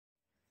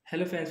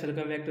Hello friends,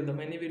 welcome back to the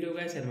many video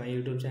guys and my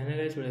YouTube channel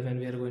guys. Today when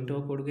we are going to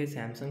talk about guys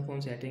Samsung phone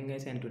setting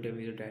guys, and today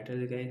video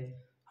title guys,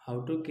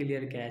 how to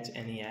clear cache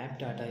any app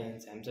data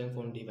in Samsung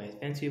phone device.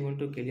 Friends, you want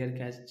to clear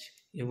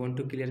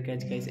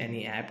cache guys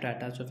any app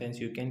data. So friends,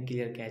 you can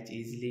clear cache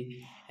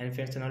easily. And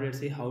friends, now let's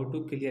see how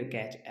to clear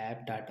cache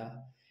app data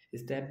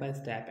step by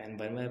step, and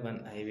one by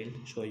one I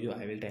will show you,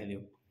 I will tell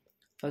you.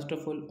 First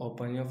of all,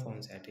 open your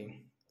phone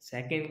setting.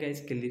 Second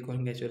guys, click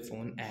on guys your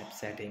phone app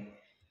setting.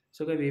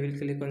 So guys, we will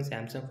click on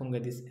Samsung phone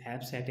guys this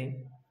app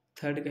setting.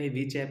 Third guys,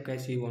 which app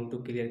guys you want to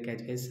clear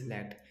cache guys,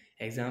 select.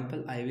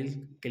 Example, I will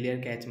clear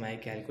cache my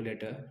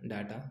calculator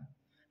data.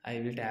 I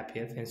will tap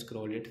here, then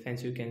scroll it.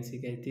 Friends, you can see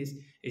guys this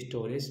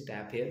storage,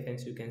 tap here.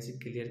 Friends, you can see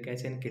clear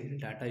cache and clear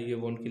data. You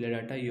want clear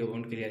data, you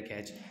want clear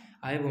cache.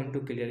 I want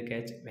to clear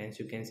cache. Friends,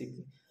 you can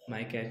see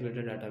my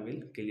calculator data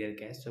will clear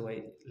cache. So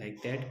I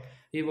like that.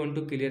 You want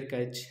to clear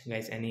cache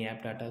guys any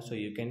app data, so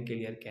you can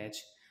clear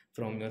cache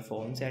from your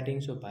phone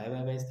settings. So bye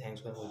bye guys, thanks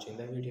for watching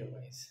the video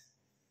guys.